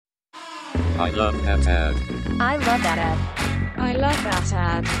I love that ad. I love that ad. I love that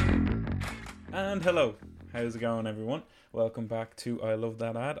ad. And hello, how's it going, everyone? Welcome back to I Love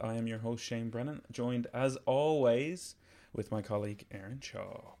That Ad. I am your host, Shane Brennan, joined as always with my colleague, Aaron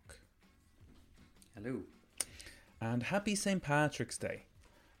Chalk. Hello. And happy St. Patrick's Day.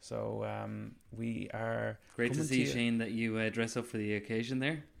 So we are Great to see, Shane, that you dress up for the occasion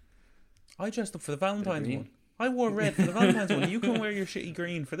there. I dressed up for the Valentine's one. I wore red for the Valentine's one. You can wear your shitty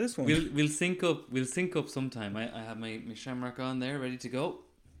green for this one. We'll sync up. We'll sync up sometime. I have my shamrock on there, ready to go.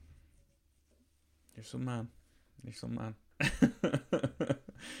 You're some man. You're some man.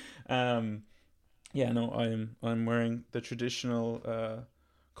 Yeah, no, I'm wearing the traditional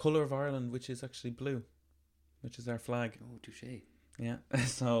colour of Ireland, which is actually blue, which is our flag. Oh, touché. Yeah,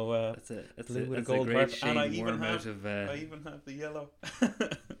 so that's blue with a that's gold great harp, and I even have the yellow.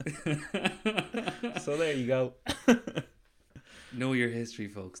 So there you go. Know your history,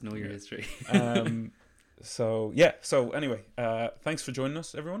 folks. Know your history. So anyway, thanks for joining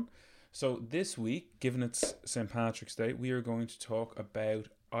us, everyone. So this week, given it's St. Patrick's Day, we are going to talk about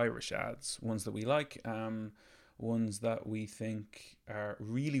Irish ads, ones that we like, ones that we think are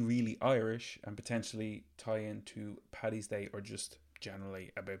really, really Irish and potentially tie into Paddy's Day or just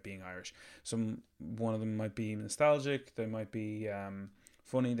generally about being Irish. One of them might be nostalgic, they might be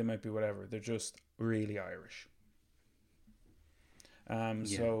funny, they might be whatever. They're just really Irish.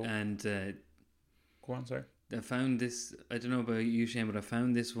 So go on, sorry. I found this, I don't know about you, Shane, but I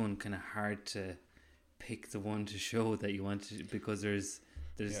found this one kind of hard to pick the one to show that you want to, because there's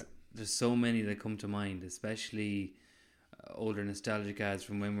so many that come to mind, especially older nostalgic ads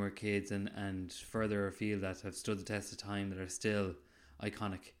from when we were kids and further afield that have stood the test of time, that are still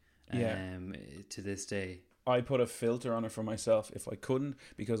iconic to this day. I put a filter on it for myself if I couldn't,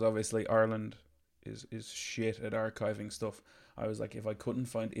 because obviously Ireland is shit at archiving stuff. I was like, if I couldn't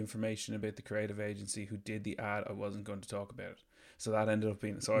find information about the creative agency who did the ad, I wasn't going to talk about it. So that ended up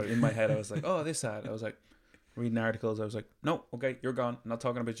being, in my head I was like, oh, this ad. I was like, reading articles, I was like, no, okay, you're gone, I'm not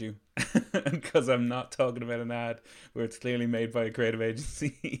talking about you. Because I'm not talking about an ad where it's clearly made by a creative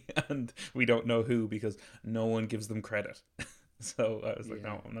agency and we don't know who, because no one gives them credit. So I was like,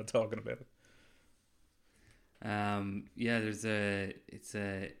 no, I'm not talking about it.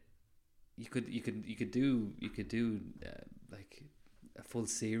 You could do like a full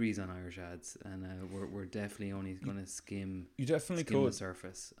series on Irish ads, and we're definitely only going to skim the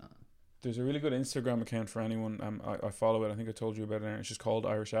surface. There's a really good Instagram account for anyone. I follow it. I think I told you about it. It's just called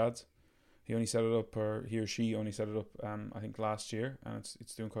Irish Ads. He only set it up, or he or she only set it up, I think last year, and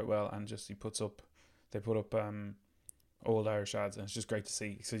it's doing quite well. And just they put up old Irish ads, and it's just great to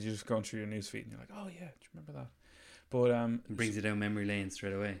see. So you're just going through your newsfeed, and you're like, oh yeah, do you remember that? But it brings you down memory lane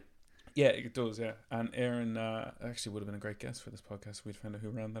straight away. Yeah, it does. Yeah, and Aaron actually would have been a great guest for this podcast. We'd find out who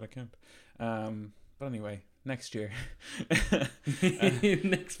ran that account. But anyway, next year,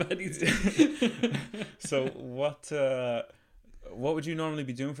 next Paddy's Day. So what would you normally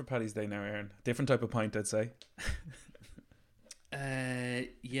be doing for Paddy's Day now, Aaron? Different type of pint, I'd say.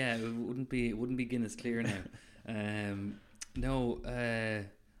 Yeah, it wouldn't be Guinness Clear now.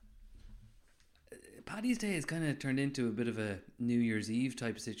 Paddy's Day has kind of turned into a bit of a New Year's Eve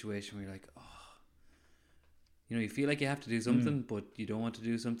type of situation where you're like, you feel like you have to do something, but you don't want to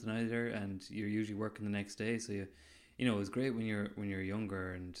do something either, and you're usually working the next day. So it was great when you're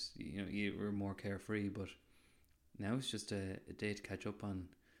younger and you were more carefree, but now it's just a day to catch up on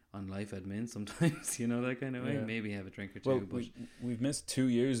life admin sometimes, that kind of way. Yeah. Maybe have a drink or two. Well, but we've missed 2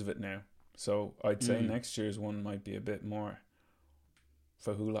 years of it now, so I'd say next year's one might be a bit more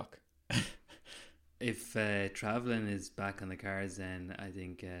fahulak. If travelling is back on the cards, then I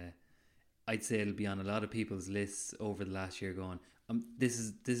think I'd say it'll be on a lot of people's lists over the last year. Going, this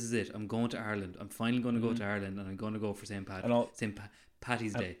is it. I'm going to Ireland. I'm finally going to go to Ireland, and I'm going to go for St.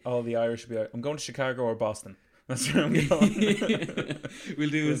 Paddy's Day. All the Irish will be like, I'm going to Chicago or Boston. That's where I'm going. We'll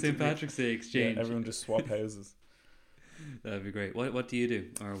do a St. Patrick's Day exchange. Yeah, everyone just swap houses. That'd be great. What do you do,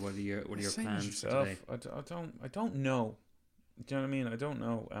 or what are your plans for today? I don't know. Do you know what I mean? I don't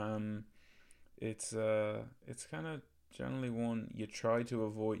know. It's kind of generally one you try to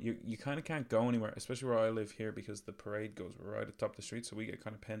avoid. You kind of can't go anywhere, especially where I live here, because the parade goes right at the top of the street, so we get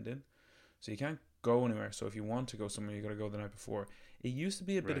kind of penned in. So you can't go anywhere. So if you want to go somewhere, you got to go the night before. It used to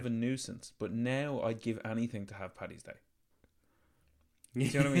be a bit of a nuisance, but now I'd give anything to have Paddy's Day. Do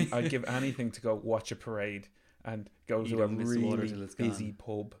you know what I mean? I'd give anything to go watch a parade and go to a really busy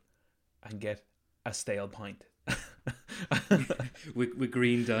pub and get a stale pint. with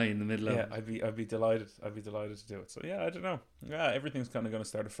green dye in the middle of it. Yeah, I'd be delighted. I'd be delighted to do it. So yeah, I don't know. Yeah, everything's kind of going to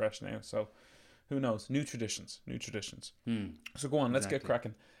start afresh now. So Who knows? New traditions. New traditions. Hmm. So go on. Let's get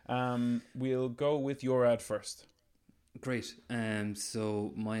Exactly. cracking. We'll go with your ad first. Great.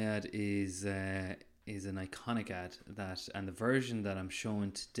 So my ad is an iconic ad that, and the version that I'm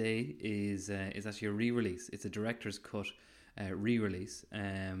showing today is actually a re-release. It's a director's cut re-release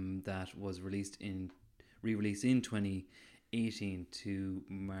that was released in 2018 to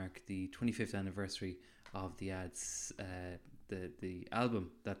mark the 25th anniversary of the ad's the album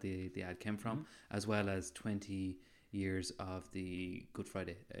that the ad came from, as well as 20 years of the Good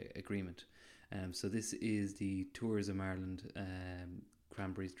Friday Agreement. So this is the Tourism Ireland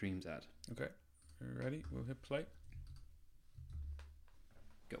Cranberries Dreams ad. Okay. Are you ready? We'll hit play.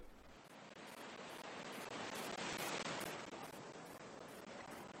 Go.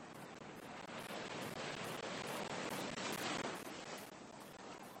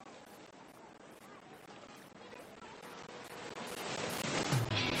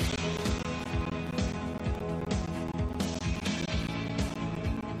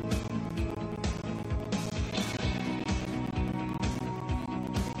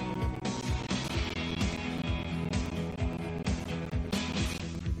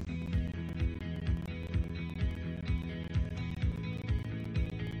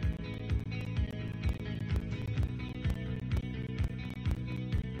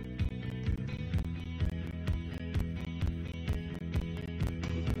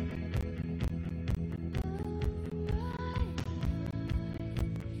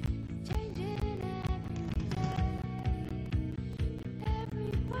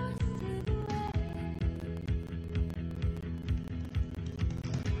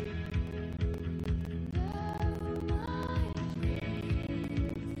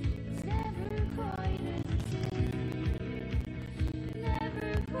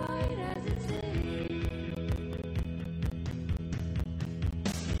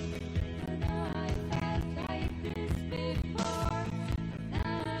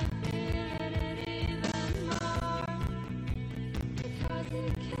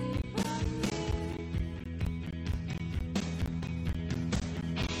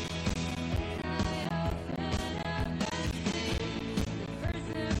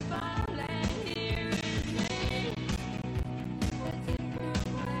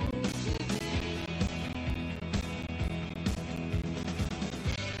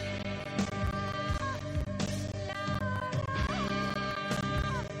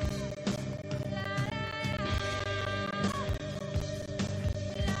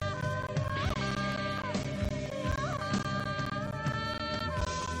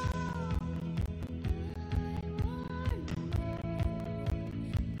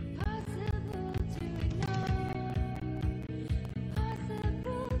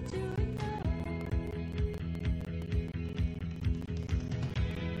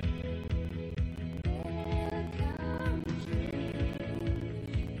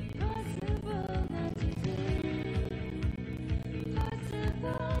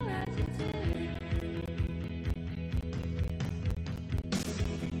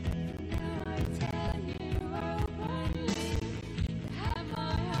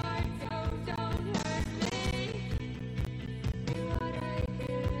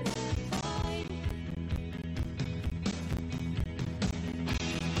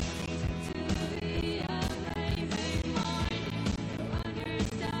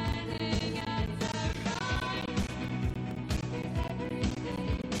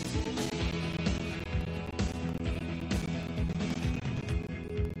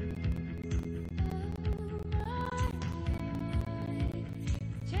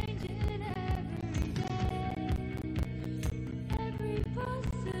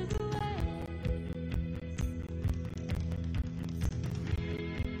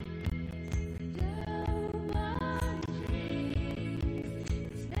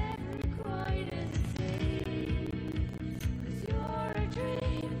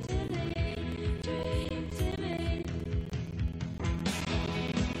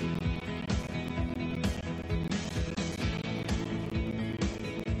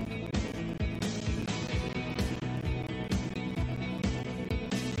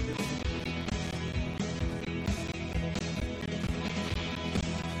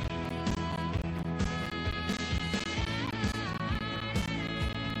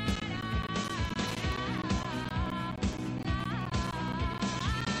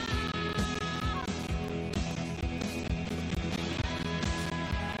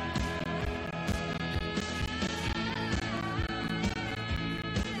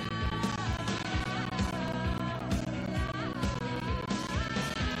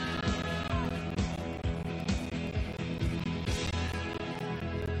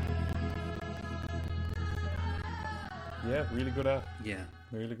 Yeah, really good ad. Yeah,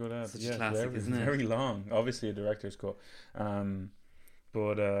 Really good ad. Such a Yeah, classic, very, isn't it? very long. Obviously a director's cut.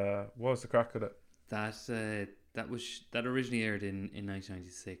 But what was the crack with it? that originally aired in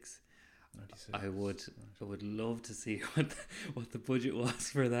 1996. 96. I would love to see what the budget was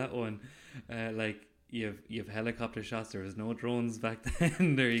for that one. Like you've helicopter shots. There was no drones back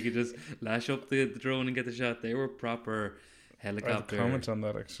then. There you could just lash up the drone and get the shot. They were proper I have a helicopter. comment on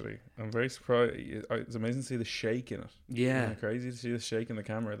that actually. I'm very surprised. It's amazing to see the shake in it. Yeah, Isn't it crazy to see the shake in the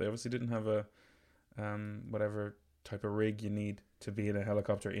camera. They obviously didn't have a whatever type of rig you need to be in a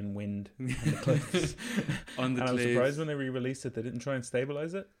helicopter in wind on the cliffs. on the And I was cliffs. surprised when they re-released it. They didn't try and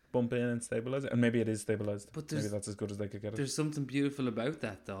stabilize it, bump in and stabilize it, and maybe it is stabilized. But Maybe that's as good as they could get it. There's something beautiful about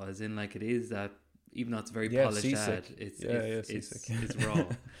that, though, as in like it is that even though it's a very Yeah, polished seasick. ad, it's seasick. it's raw.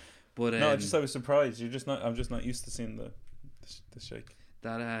 But No, I was surprised. I'm just not used to seeing the shake.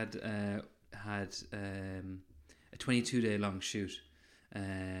 that ad had a 22-day long shoot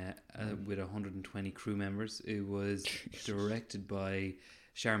with 120 crew members. It was directed by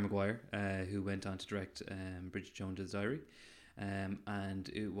Sharon Maguire, who went on to direct Bridget Jones's Diary, and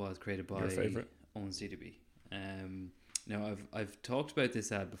it was created by Your favourite? Owen CDB. Now I've talked about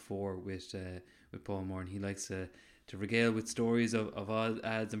this ad before with Paul Moore, and he likes to regale with stories of odd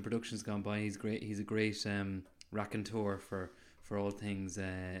ads and productions gone by. He's great. He's a great raconteur for all things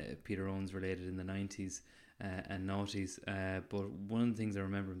Peter Owens related in the 90s and noughties. But one of the things I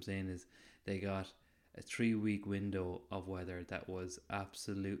remember him saying is they got a 3-week window of weather that was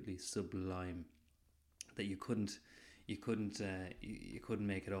absolutely sublime, that you couldn't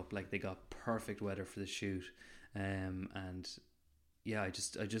make it up. Like they got perfect weather for the shoot, and yeah, I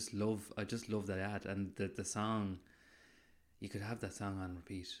just love that ad, and the song. You could have that song on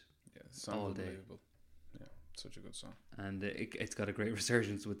repeat. Yeah, it sounds all day. unbelievable. Yeah, such a good song. And it's got a great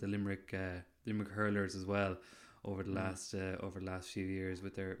resurgence with the Limerick hurlers as well over the last few years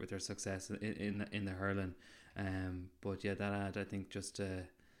with their success in the hurling. But yeah, that ad, I think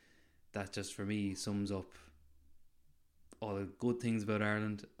that just for me sums up all the good things about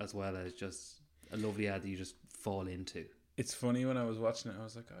Ireland, as well as just a lovely ad that you just fall into. It's funny, when I was watching it, I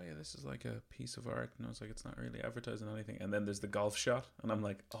was like, oh yeah, this is like a piece of art, and I was like, it's not really advertising anything. And then there's the golf shot, and I'm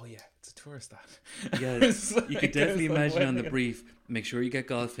like, oh yeah, it's a tourist ad. Yeah, It's you like- could definitely it's like imagine on the when- brief, make sure you get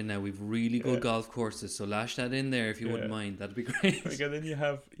golf in now. We've really good Yeah. golf courses, so lash that in there if you wouldn't Yeah. mind. That'd be great. Like, and then you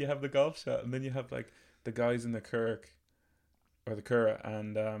have the golf shot, and then you have like the guys in the Kirk or the Curra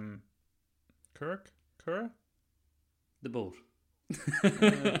and Curra. The boat.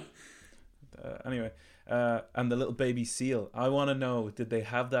 Anyway, and the little baby seal. I want to know, did they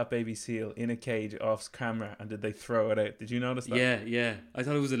have that baby seal in a cage off camera, and did they throw it out? Did you notice that? Yeah. I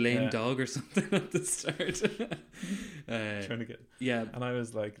thought it was a lame Yeah. dog or something at the start. Trying to get. Yeah, And I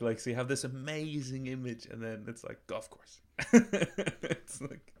was like, so you have this amazing image, and then it's like golf course. It's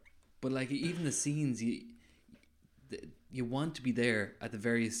like, but like even the scenes, you want to be there at the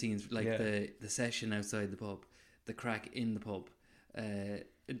various scenes, like Yeah. the session outside the pub, the crack in the pub.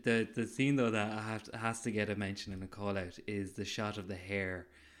 The scene though that has to get a mention and a call out is the shot of the hare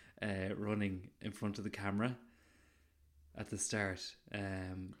running in front of the camera at the start.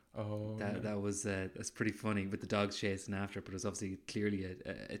 That was that's pretty funny with the dogs chasing after, but it was obviously clearly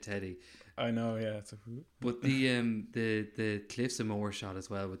a teddy. I know, yeah. It's like, But the Cliffs of Moher shot as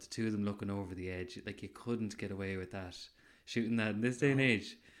well, with the two of them looking over the edge, like you couldn't get away with that, shooting that in this day and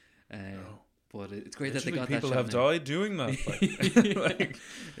age. But it's great that they got people that shot have now. died doing that. Like,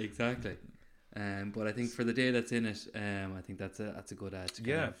 Exactly. But I think for the day that's in it, I think that's a good ad. To kind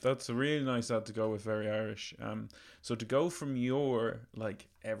yeah, of- that's a really nice ad to go with, very Irish. So to go from your like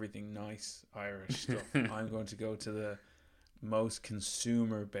everything nice Irish stuff, I'm going to go to the most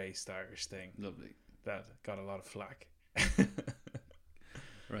consumer based Irish thing Lovely. that got a lot of flack.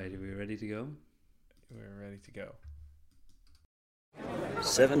 Right, are we ready to go? We're ready to go.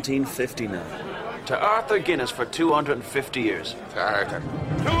 1759. To Arthur Guinness for 250 years. To Arthur.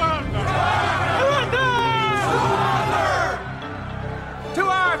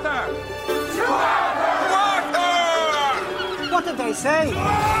 What did they say?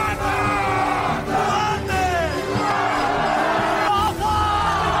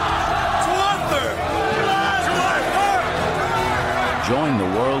 Join the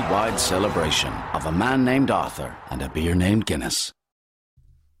worldwide celebration of a man named Arthur and a beer named Guinness.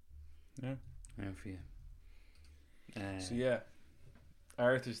 Yeah. Now for you. So yeah,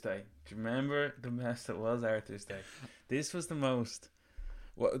 Arthur's Day. Do you remember the mess that was Arthur's Day? This was the most.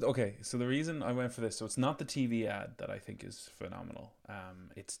 Well, okay. So the reason I went for this, so it's not the TV ad that I think is phenomenal.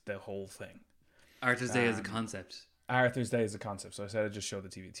 It's the whole thing. Arthur's Day as a concept. Arthur's Day is a concept, so I said I'd just show the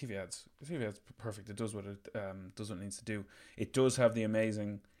TV. TV ads perfect. It does what it needs to do. It does have the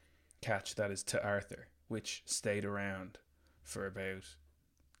amazing catch that is To Arthur, which stayed around for about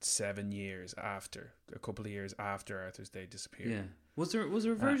 7 years after, a couple of years after Arthur's Day disappeared. Yeah. Was there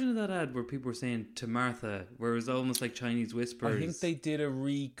a version of that ad where people were saying To Martha, where it was almost like Chinese whispers? I think they did a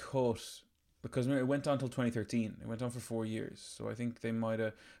recut because it went on till 2013. It went on for 4 years, so I think they might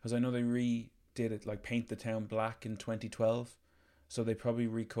have, because I know they redid it like Paint the Town Black in 2012, so they probably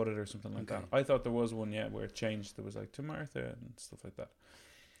recut it or something like that. I thought there was one where it changed. There was like To Martha and stuff like that.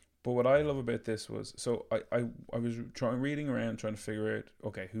 But what I love about this was, so I was reading around trying to figure out,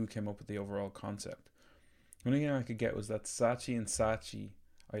 okay, who came up with the overall concept. The only thing I could get was that Saatchi and Saatchi,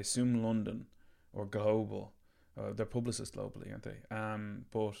 I assume London or global, they're publicists globally, aren't they?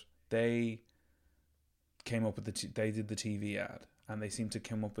 But they came up with they did the TV ad, and they seemed to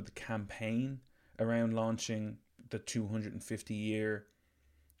come up with the campaign around launching the 250 year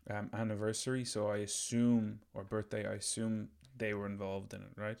anniversary. So I assume, or birthday, I assume they were involved in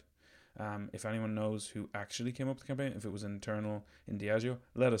it, right? If anyone knows who actually came up with the campaign, if it was internal in Diageo,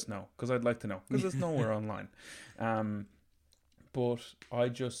 let us know, because I'd like to know, because it's nowhere online. But I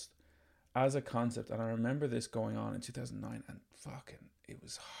just, as a concept, and I remember this going on in 2009, and fucking, it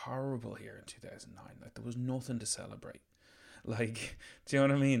was horrible here in 2009. Like, there was nothing to celebrate. Like, do you know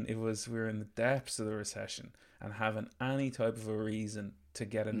what I mean? We were in the depths of the recession, and having any type of a reason to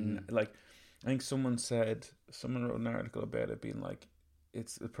get in, like, I think someone wrote an article about it being like,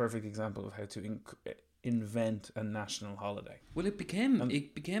 it's the perfect example of how to invent a national holiday. Well, it became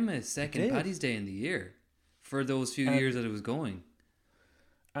a second Paddy's Day in the year for those few years that it was going.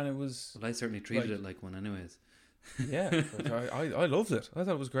 And it was... Well, I certainly treated it like one anyways. Yeah, I loved it. I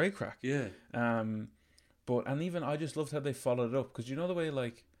thought it was great crack. Yeah. But, and even I just loved how they followed it up, because you know the way,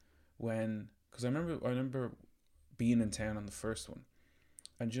 like, because I remember being in town on the first one.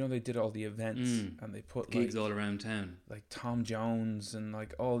 And you know, they did all the events and they put gigs like, all around town. Like Tom Jones and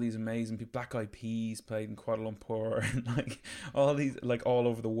like all these amazing people. Black Eyed Peas played in Kuala Lumpur and like all these, like all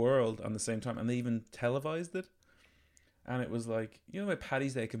over the world on the same time. And they even televised it. And it was like, you know, like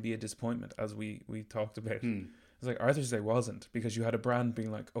Paddy's Day can be a disappointment, as we talked about. It's like Arthur's Day wasn't, because you had a brand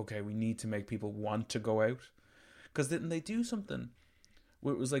being like, okay, we need to make people want to go out. Because didn't they do something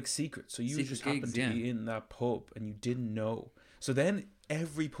where it was like secret? So you just happened to be in that pub and you didn't know. So then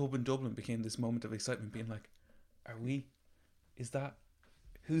every pub in Dublin became this moment of excitement, being like, who's that?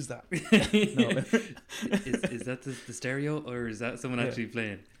 Is that the stereo, or is that someone actually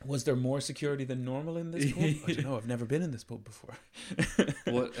playing? Was there more security than normal in this pub? I don't know, I've never been in this pub before.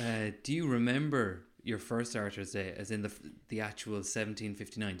 What do you remember your first Arthur's Day, as in the actual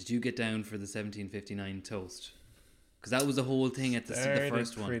 1759? Did you get down for the 1759 toast? Because that was the whole thing at the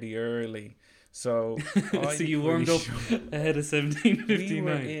first one. Pretty early. So so you warmed up ahead of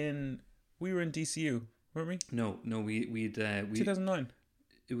 1759. We were in DCU, weren't we? No, we'd 2009.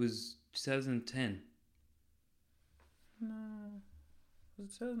 It was 2010. No, was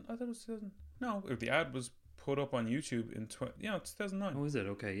it 2000? I thought it was 2000. No, the ad was put up on YouTube in 2009. Oh, is it?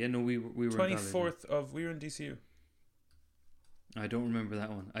 Okay, yeah. No, we were 24th of, we were in DCU. I don't remember that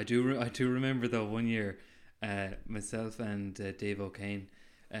one. I do remember though, one year, myself and Dave O'Kane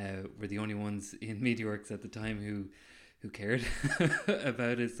were the only ones in Meteorworks at the time who cared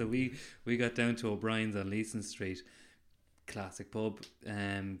about it. So we got down to O'Brien's on Leeson Street, classic pub,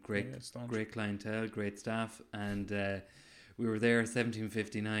 great clientele, great staff, and we were there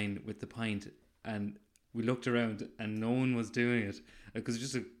 1759 with the pint, and we looked around and no one was doing it, because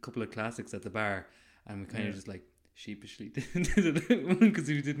just a couple of classics at the bar, and we kind of just like sheepishly did it because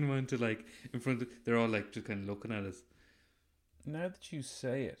we didn't want to, like, in front of, they're all like just kind of looking at us. Now that you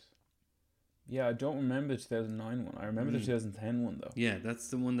say it, yeah, I don't remember the 2009 one. I remember the 2010 one though. Yeah, that's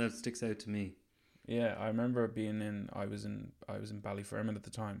the one that sticks out to me. Yeah, I remember being in. I was in Ballyfermot at the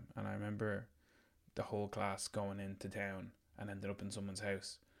time, and I remember the whole class going into town and ended up in someone's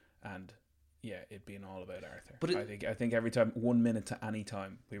house, and yeah, it being all about Arthur. But I think every time, 1 minute to any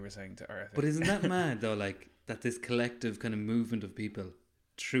time, we were saying to Arthur. But isn't that mad though? Like that, this collective kind of movement of people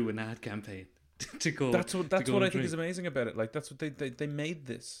through an ad campaign to go. That's what I think is amazing about it. Like, that's what they made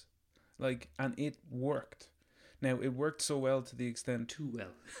this, like, and it worked. Now, it worked so well to the extent... Too well.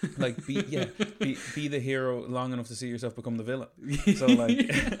 Like, be the hero long enough to see yourself become the villain. So,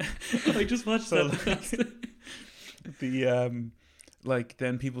 like... I just watched that. Like,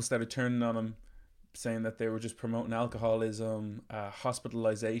 then people started turning on him, saying that they were just promoting alcoholism,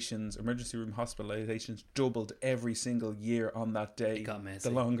 hospitalizations, emergency room hospitalizations doubled every single year on that day. It got messy.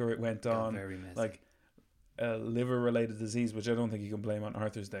 The longer it went on. Very messy. Like, liver-related disease, which I don't think you can blame on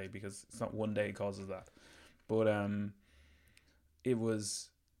Arthur's Day, because it's not one day it causes that. But it was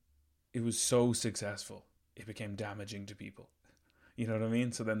so successful, it became damaging to people. You know what I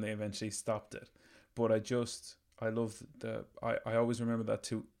mean? So then they eventually stopped it. But I love I always remember that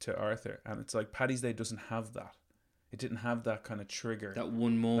to Arthur, and it's like Paddy's Day doesn't have that. It didn't have that kind of trigger. That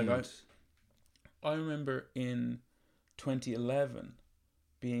one moment. Like I remember in 2011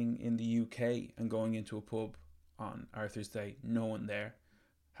 being in the UK and going into a pub on Arthur's Day, no one there,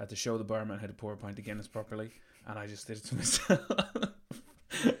 had to show the barman how to pour a pint of Guinness properly, and I just did it to myself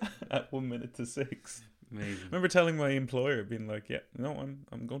at 1 minute to 6. Amazing. I remember telling my employer, being like, "Yeah, no,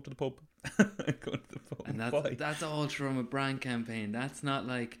 I'm going to the pub." I'm going to the pub. And Bye. that's all from a brand campaign. That's not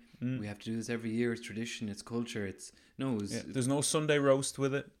like we have to do this every year. It's tradition. It's culture. There's no Sunday roast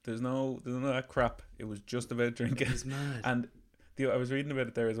with it. There's none of that crap. It was just about drinking. It's mad. And I was reading about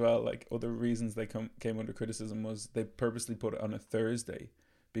it there as well. Like, other reasons they came under criticism was they purposely put it on a Thursday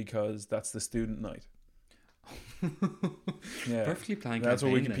because that's the student night. Yeah, perfectly planned. That's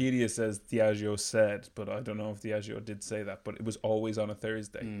what campaign, Wikipedia says Diageo said, but I don't know if Diageo did say that. But it was always on a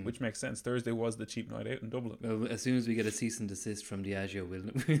Thursday, which makes sense. Thursday was the cheap night out in Dublin. Well, as soon as we get a cease and desist from Diageo, we'll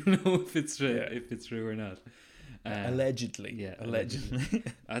know if it's true, if it's true or not. Allegedly, yeah, allegedly.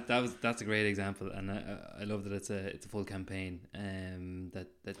 That's a great example, and I love that it's a full campaign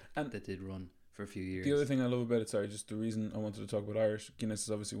that did run for a few years. The other thing I love about it, just the reason I wanted to talk about Irish Guinness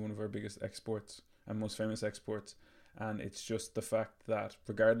is obviously one of our biggest exports and most famous exports, and it's just the fact that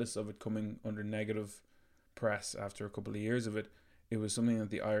regardless of it coming under negative press after a couple of years of it, it was something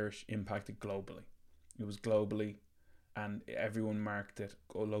that the Irish impacted globally. It was globally, and everyone marked it.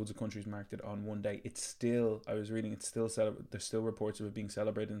 Loads of countries marked it on one day. It's still, I was reading, it's still there's still reports of it being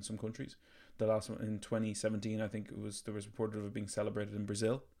celebrated in some countries. The last one in 2017, I think there was reported of it being celebrated in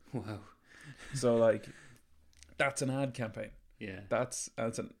Brazil. Wow. So like, that's an ad campaign. Yeah.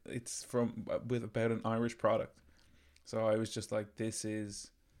 It's from with about an Irish product. So I was just like, this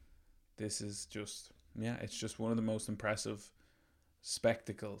is just, it's just one of the most impressive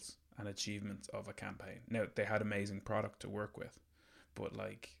spectacles and achievements of a campaign. Now, they had amazing product to work with, but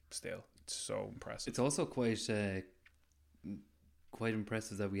like, still, it's so impressive. It's also quite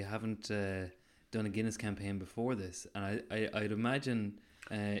impressive that we haven't done a Guinness campaign before this, and I'd imagine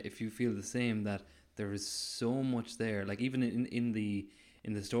if you feel the same, that there is so much there. Like, even in the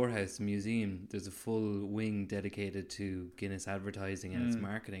Storehouse Museum, there's a full wing dedicated to Guinness advertising and its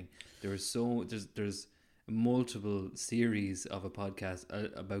marketing. There's multiple series of a podcast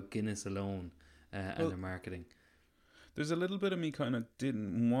about Guinness alone and their marketing. There's a little bit of me kind of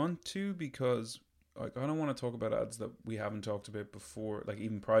didn't want to, because like, I don't want to talk about ads that we haven't talked about before, like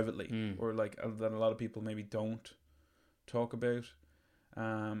even privately, or like that a lot of people maybe don't talk about.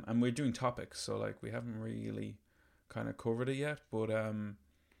 And we're doing topics, so like we haven't really kind of covered it yet, but I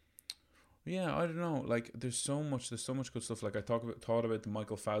don't know, like there's so much good stuff. Like I thought about the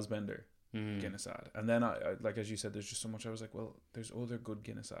Michael Fassbender Guinness ad, and then I like, as you said, there's just so much. I was like, well, there's other good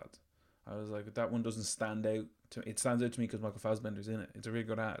Guinness ads. I was like, that one doesn't stand out to me. It stands out to me because Michael Fassbender's in it. It's a really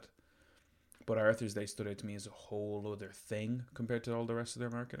good ad, but Arthur's Day stood out to me as a whole other thing compared to all the rest of their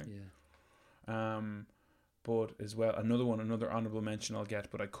marketing. But as well, another honourable mention I'll get,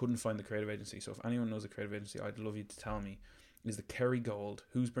 but I couldn't find the creative agency. So if anyone knows the creative agency, I'd love you to tell me, is the Kerrygold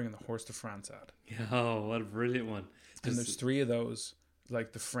Who's Bringing the Horse to France ad. Oh, what a brilliant one. And there's 3 of those,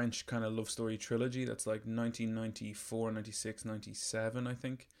 like the French kind of love story trilogy that's like 1994, 96, 97, I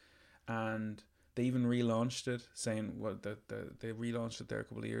think. And they even relaunched it, saying they relaunched it there a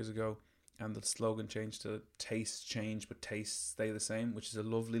couple of years ago, and the slogan changed to "Tastes change, but tastes stay the same," which is a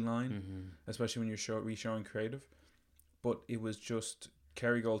lovely line, especially when you're re-showing creative. But it was just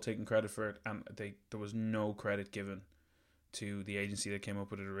Kerrygold taking credit for it, and there was no credit given to the agency that came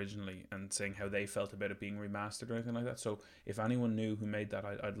up with it originally, and saying how they felt about it being remastered or anything like that. So if anyone knew who made that,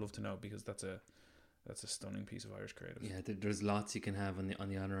 I'd love to know, because that's a stunning piece of Irish creative. Yeah, there's lots you can have on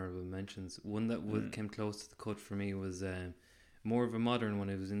the honourable mentions. One that came close to the cut for me was more of a modern one.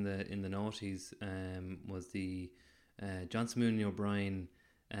 It was in the noughties. Was the John Smooney O'Brien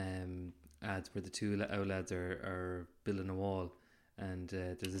ads where the two lads are building a wall, and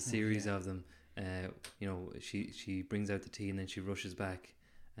there's a series of them. She brings out the tea and then she rushes back,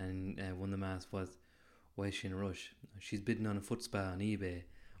 and one of them asks, why is she in a rush? She's bidding on a foot spa on eBay.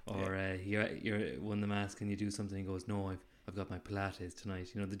 Or you're one of them asks, can you do something? He goes, no, I've got my Pilates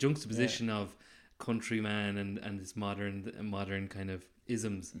tonight. You know, the juxtaposition of countryman and this modern kind of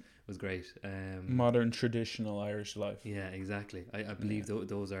isms was great. Modern traditional Irish life. Yeah, exactly. I believe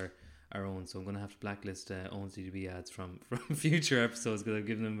those are our own. So I'm going to have to blacklist own CGB ads from future episodes, because I've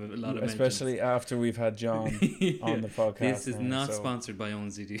given them a lot of especially mentions. After we've had John on the podcast. This is not sponsored by Own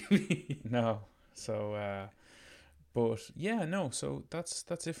CGB. No. So But yeah, no. So that's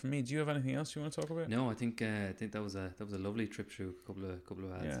it for me. Do you have anything else you want to talk about? No, I think that was a lovely trip through a couple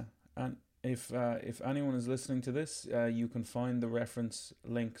of ads. Yeah, and if anyone is listening to this, you can find the reference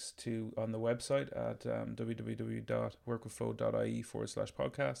links to on the website at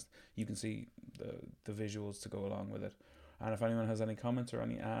www.workwithfo.ie/podcast. You can see the visuals to go along with it. And if anyone has any comments or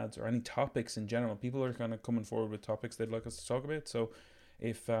any ads or any topics in general, people are kind of coming forward with topics they'd like us to talk about. So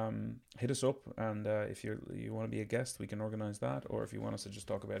if hit us up, and if you want to be a guest, we can organise that. Or if you want us to just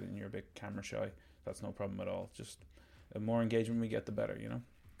talk about it and you're a bit camera shy, that's no problem at all. Just the more engagement we get, the better, you know.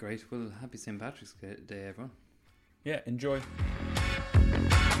 Great. Well, happy St. Patrick's Day, everyone. Yeah, enjoy.